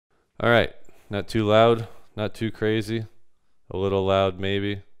All right, not too loud, not too crazy. A little loud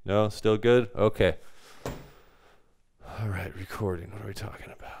maybe. No, still good? Okay. All right, recording. What are we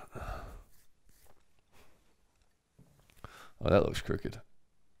talking about? Oh, that looks crooked.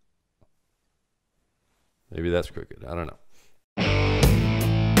 Maybe that's crooked. I don't know.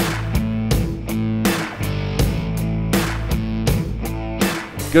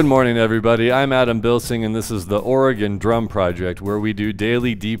 Good morning, everybody. I'm Adam Bilsing, and this is the Oregon Drum Project, where we do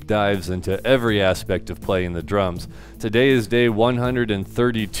daily deep dives into every aspect of playing the drums. Today is day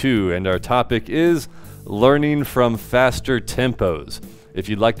 132, and our topic is learning from faster tempos. If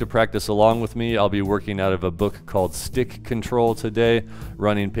you'd like to practice along with me, I'll be working out of a book called Stick Control today,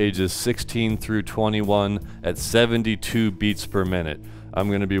 running pages 16 through 21 at 72 beats per minute. I'm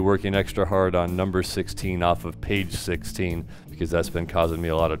going to be working extra hard on number 16 off of page 16 because that's been causing me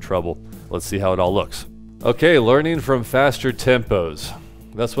a lot of trouble. Let's see how it all looks. Okay, learning from faster tempos.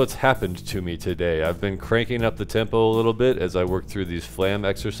 That's what's happened to me today. I've been cranking up the tempo a little bit as I work through these flam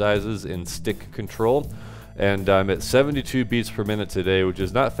exercises in Stick Control. And I'm at 72 beats per minute today, which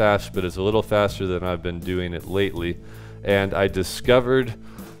is not fast, but it's a little faster than I've been doing it lately. And I discovered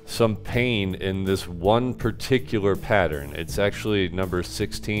some pain in this one particular pattern. It's actually number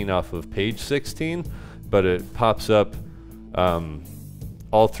 16 off of page 16, but it pops up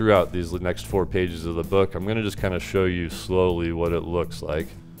all throughout these next 4 pages of the book. I'm going to just kind of show you slowly what it looks like.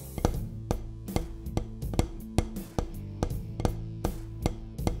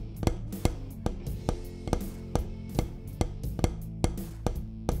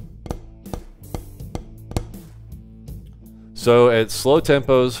 So at slow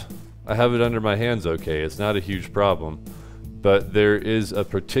tempos, I have it under my hands okay. It's not a huge problem. But there is a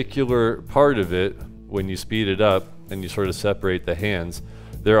particular part of it when you speed it up and you sort of separate the hands.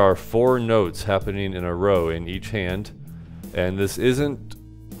 There are 4 notes happening in a row in each hand. And this isn't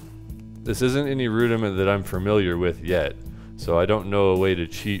any rudiment that I'm familiar with yet. So I don't know a way to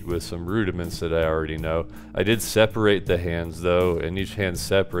cheat with some rudiments that I already know. I did separate the hands though, and each hand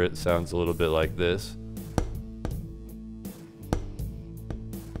separate sounds a little bit like this.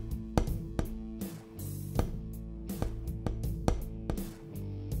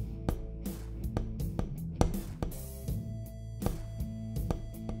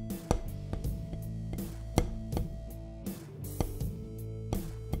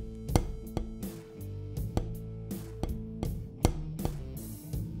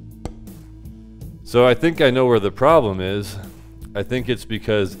 So I think I know where the problem is. I think it's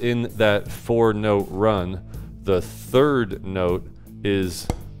because in that 4-note run, the 3rd note is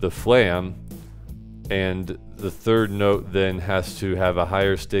the flam, and the 3rd note then has to have a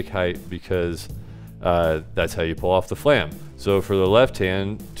higher stick height because that's how you pull off the flam. So for the left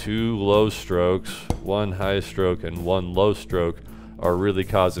hand, 2 low strokes, 1 high stroke and 1 low stroke are really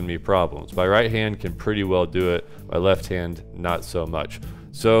causing me problems. My right hand can pretty well do it, my left hand not so much.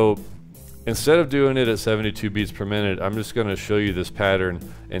 So instead of doing it at 72 beats per minute, I'm just going to show you this pattern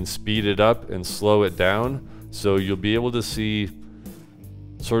and speed it up and slow it down so you'll be able to see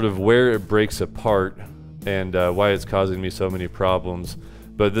sort of where it breaks apart and why it's causing me so many problems.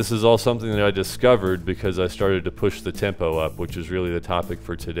 But this is all something that I discovered because I started to push the tempo up, which is really the topic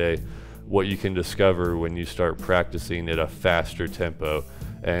for today. What you can discover when you start practicing at a faster tempo.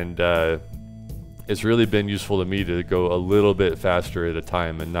 And it's really been useful to me to go a little bit faster at a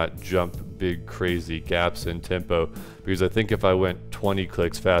time and not jump big crazy gaps in tempo, because I think if I went 20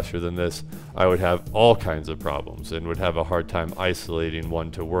 clicks faster than this, I would have all kinds of problems and would have a hard time isolating one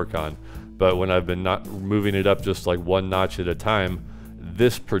to work on. But when I've been not moving it up just like 1 notch at a time,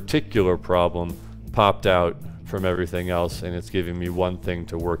 this particular problem popped out from everything else, and it's giving me one thing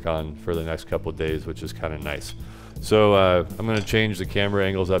to work on for the next couple days, which is kind of nice. So I'm going to change the camera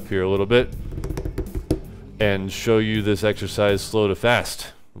angles up here a little bit and show you this exercise slow to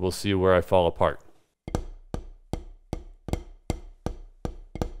fast. We'll see where I fall apart.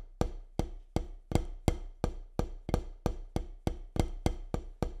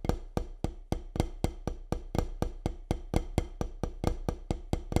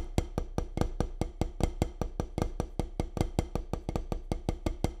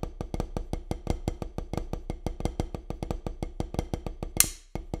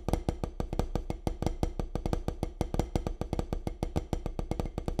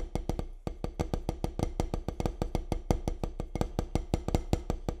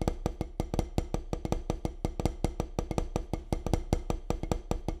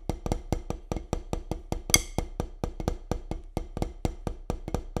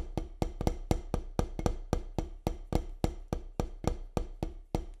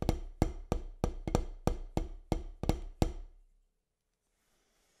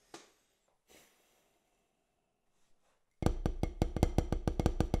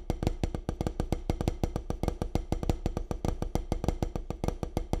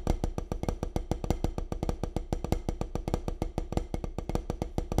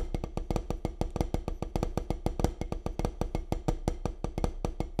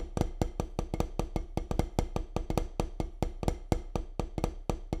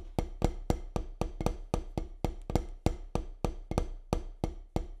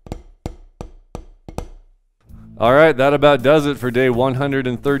 All right, that about does it for day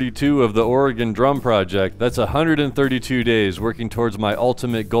 132 of the Oregon Drum Project. That's 132 days working towards my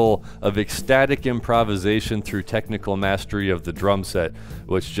ultimate goal of ecstatic improvisation through technical mastery of the drum set,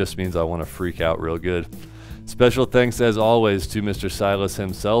 which just means I want to freak out real good. Special thanks as always to Mr. Silas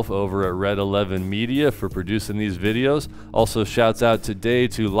himself over at Red 11 Media for producing these videos. Also shouts out today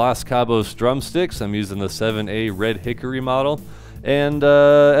to Los Cabos drumsticks. I'm using the 7A Red Hickory model. And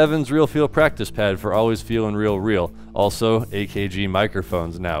Evan's Real Feel practice pad for always feeling real. Also AKG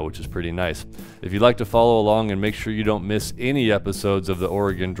microphones now, which is pretty nice. If you'd like to follow along and make sure you don't miss any episodes of the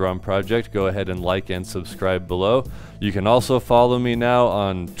Oregon Drum Project, go ahead and like and subscribe below. You can also follow me now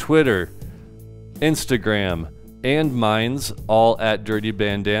on Twitter, Instagram, and Minds, all at Dirty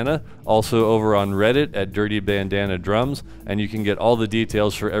Bandana. Also over on Reddit at Dirty Bandana Drums, and you can get all the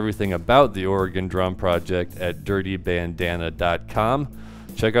details for everything about the Oregon Drum Project at dirtybandana.com.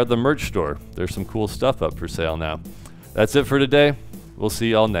 Check out the merch store. There's some cool stuff up for sale now. That's it for today. We'll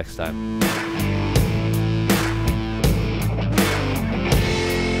see y'all next time.